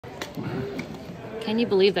Can you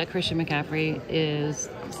believe that Christian McCaffrey is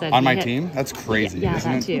said on my team? That's crazy. Yeah,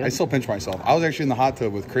 isn't that it? too. I still pinch myself. I was actually in the hot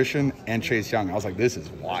tub with Christian and Chase Young. I was like, this is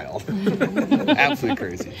wild. Absolutely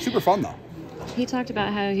crazy. Super fun, though. He talked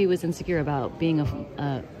about how he was insecure about being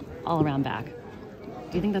a all-around back.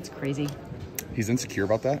 Do you think that's crazy? He's insecure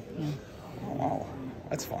about that? Yeah. Oh, wow.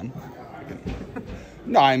 That's fun.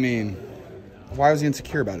 No, I mean, why was he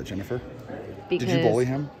insecure about it, Jennifer? Because did you bully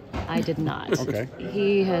him? I did not. Okay.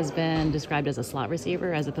 He has been described as a slot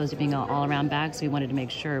receiver as opposed to being an all-around back, so we wanted to make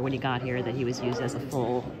sure when he got here that he was used as a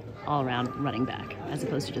full all-around running back as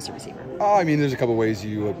opposed to just a receiver. Oh, I mean, there's a couple ways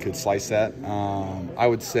you could slice that. I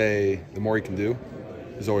would say the more he can do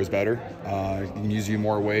is always better. He can use you in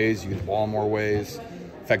more ways, you get the ball in more ways,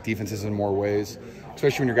 affect defenses in more ways.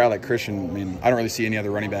 Especially when you're a guy like Christian. I mean, I don't really see any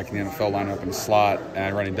other running back in the NFL line up in the slot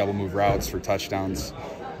and running double move routes for touchdowns,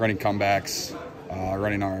 running comebacks,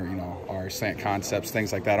 running our slant concepts,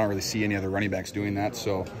 things like that. I don't really see any other running backs doing that.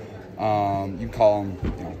 So you call him,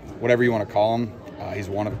 whatever you want to call him. He's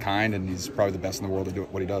one of a kind, and he's probably the best in the world to do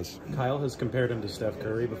what he does. Kyle has compared him to Steph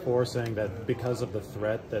Curry before, saying that because of the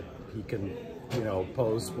threat that he can,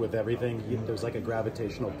 pose with everything, there's like a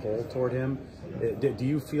gravitational pull toward him. Do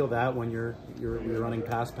you feel that when you're running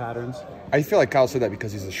pass patterns? I feel like Kyle said that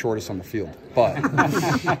because he's the shortest on the field, but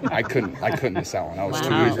I couldn't miss that one. That was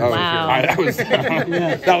too easy.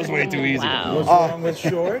 That was way too easy. Wow. What's wrong with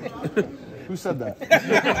short? Who said that?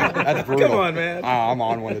 That's brutal. Come on, man. I'm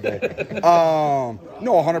on one today. No,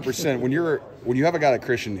 100%. When you have a guy like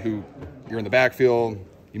Christian who you're in the backfield,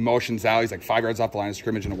 he motions out, he's like 5 yards off the line of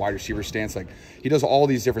scrimmage in a wide receiver stance. Like, he does all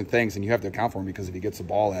these different things, and you have to account for him because if he gets the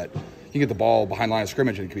ball you can get the ball behind the line of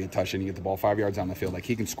scrimmage and it could be a touchdown. You get the ball 5 yards down the field. Like,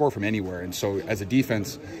 he can score from anywhere. And so as a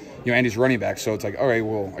defense, Andy's running back. So it's like, all right,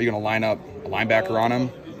 well, are you going to line up a linebacker on him?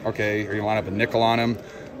 Okay. Are you going to line up a nickel on him?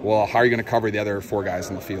 Well, how are you going to cover the other 4 guys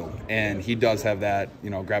in the field? And he does have that,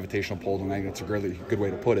 gravitational pull, and I think that's a really good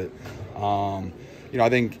way to put it. I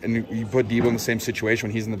think, and you put Debo in the same situation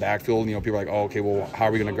when he's in the backfield, people are like, oh, okay, well, how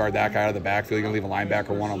are we going to guard that guy out of the backfield? You're going to leave a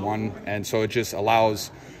linebacker one-on-one. And so it just allows,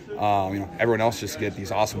 everyone else just to get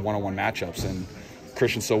these awesome one-on-one matchups. And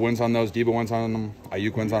Christian still wins on those. Debo wins on them.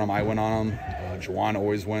 Ayuk wins on them. I win on them. Juwan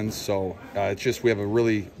always wins. So it's just we have a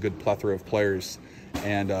really good plethora of players.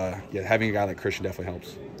 And, having a guy like Christian definitely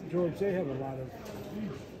helps. George, they have a lot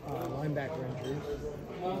of linebacker injuries.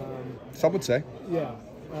 Some would say. Yeah.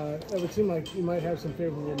 It would seem like you might have some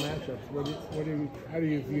favorable matchups. How do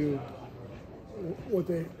you view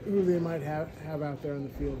who they might have out there on the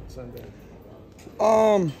field Sunday?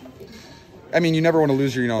 I mean, you never want to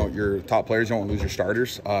lose your top players. You don't want to lose your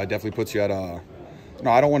starters. It definitely puts you at a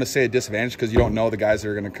I don't want to say a disadvantage because you don't know the guys that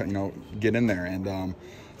are going to get in there, and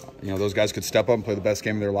those guys could step up and play the best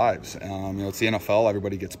game of their lives. It's the NFL.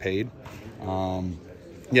 Everybody gets paid.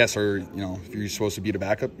 Yes, or, if you're supposed to beat a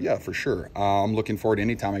backup, yeah, for sure. I'm looking forward to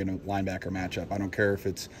any time I get a linebacker matchup. I don't care if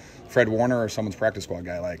it's Fred Warner or someone's practice squad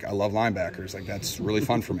guy. Like, I love linebackers. Like, that's really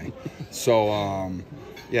fun for me. So,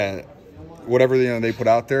 whatever they put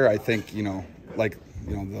out there, I think,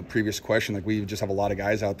 the previous question, like, we just have a lot of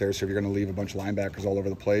guys out there. So if you're going to leave a bunch of linebackers all over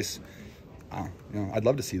the place, I'd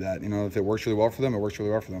love to see that. If it works really well for them, it works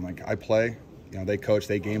really well for them. Like, I play, they coach,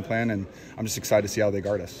 they game plan, and I'm just excited to see how they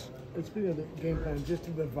guard us. Speaking of the game plan, just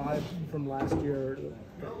the vibe from last year,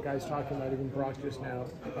 guys talking about even Brock just now,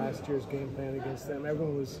 last year's game plan against them,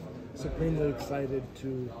 everyone was supremely excited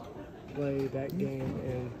to play that game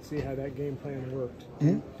and see how that game plan worked.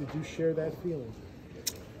 Mm-hmm. Did you share that feeling?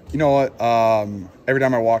 You know what? Every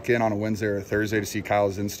time I walk in on a Wednesday or a Thursday to see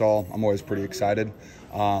Kyle's install, I'm always pretty excited.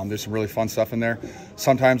 There's some really fun stuff in there.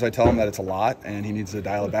 Sometimes I tell him that it's a lot and he needs to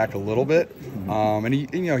dial it back a little bit. And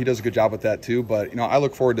he does a good job with that too. But, I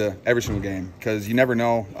look forward to every single game because you never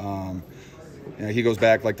know. He goes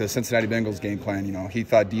back like the Cincinnati Bengals game plan. He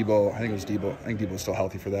thought Debo, I think Debo's still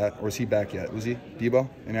healthy for that. Or is he back yet? Was he? Debo?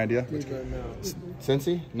 Any idea? Debo, no.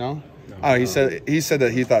 Cincy? No? Oh, he said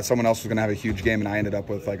that he thought someone else was going to have a huge game, and I ended up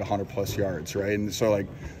with like 100+ yards, right? And so like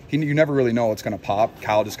you never really know what's going to pop.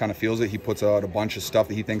 Kyle just kind of feels it. He puts out a bunch of stuff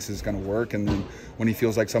that he thinks is going to work, and then when he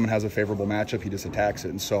feels like someone has a favorable matchup, he just attacks it.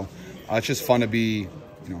 And so it's just fun to be.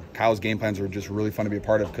 Kyle's game plans are just really fun to be a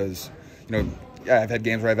part of because I've had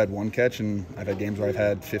games where I've had 1 catch, and I've had games where I've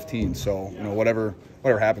had 15. So whatever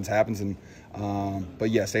happens. And but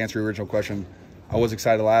yes, to answer your original question, I was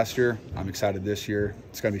excited last year. I'm excited this year.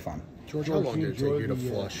 It's going to be fun. George, how long did it take you to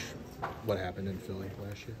flush what happened in Philly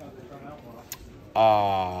last year?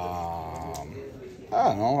 I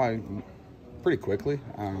don't know. Pretty quickly.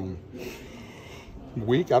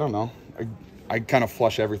 Week, I don't know. I kind of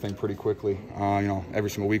flush everything pretty quickly. You know, every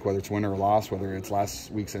single week, whether it's win or loss, whether it's last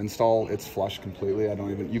week's install, it's flushed completely. I don't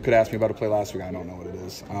even. You could ask me about a play last week. I don't know what it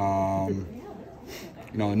is.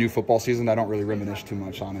 You know, the new football season, I don't really reminisce too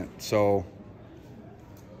much on it. So,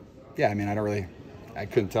 yeah, I mean, I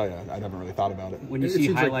couldn't tell you. I haven't really thought about it. When you see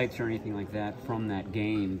highlights or anything like that from that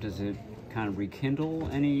game, does it kind of rekindle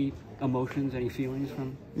any emotions, any feelings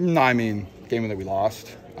from? No, I mean, game that we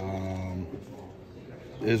lost.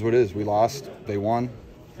 It is what it is. We lost. They won.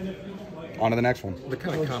 On to the next one. The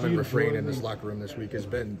kind of common refrain in this locker room this week has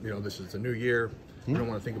been, you know, this is the new year. We don't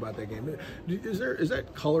want to think about that game. Is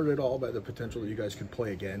that colored at all by the potential that you guys could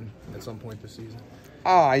play again at some point this season?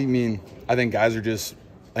 I mean, I think guys are just.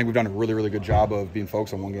 I think we've done a really, really good job of being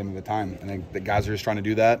focused on one game at a time. I think the guys are just trying to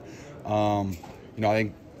do that. You know, I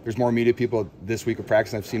think there's more media people this week of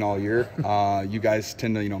practice than I've seen all year. You guys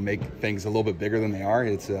tend to, you know, make things a little bit bigger than they are.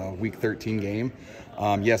 It's a Week 13 game.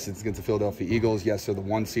 Yes, it's against the Philadelphia Eagles. Yes, they're the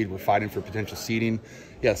 1 seed. We're fighting for potential seeding.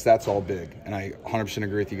 Yes, that's all big, and I 100%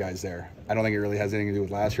 agree with you guys there. I don't think it really has anything to do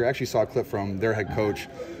with last year. I actually saw a clip from their head coach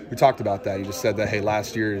who talked about that. He just said that, hey,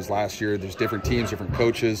 last year is last year. There's different teams, different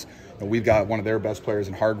coaches. And we've got one of their best players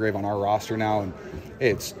in Hargrave on our roster now, and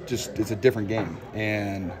hey, it's a different game.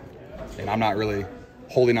 And I'm not really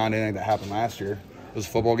holding on to anything that happened last year. It was a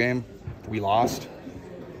football game. We lost.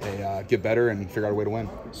 They get better and figure out a way to win.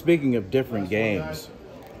 Speaking of different games,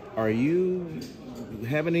 are you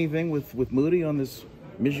having anything with Moody on this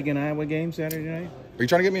Michigan-Iowa game Saturday night? Are you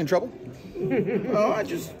trying to get me in trouble? Oh,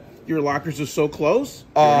 your lockers are so close.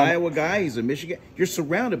 You're an Iowa guy. He's a Michigan. You're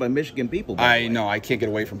surrounded by Michigan people. I know. I can't get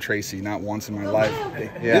away from Tracy. Not once in my life.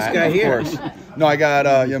 Yeah, this guy here. Of course. No, I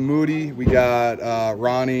got Moody. We got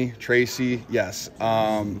Ronnie, Tracy. Yes.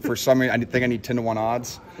 For some reason, I think I need 10-1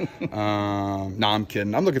 odds. No, I'm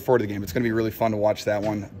kidding. I'm looking forward to the game. It's going to be really fun to watch that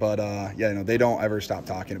one. But yeah, they don't ever stop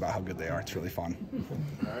talking about how good they are. It's really fun.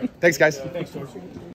 All right. Thanks, guys. Thanks, George.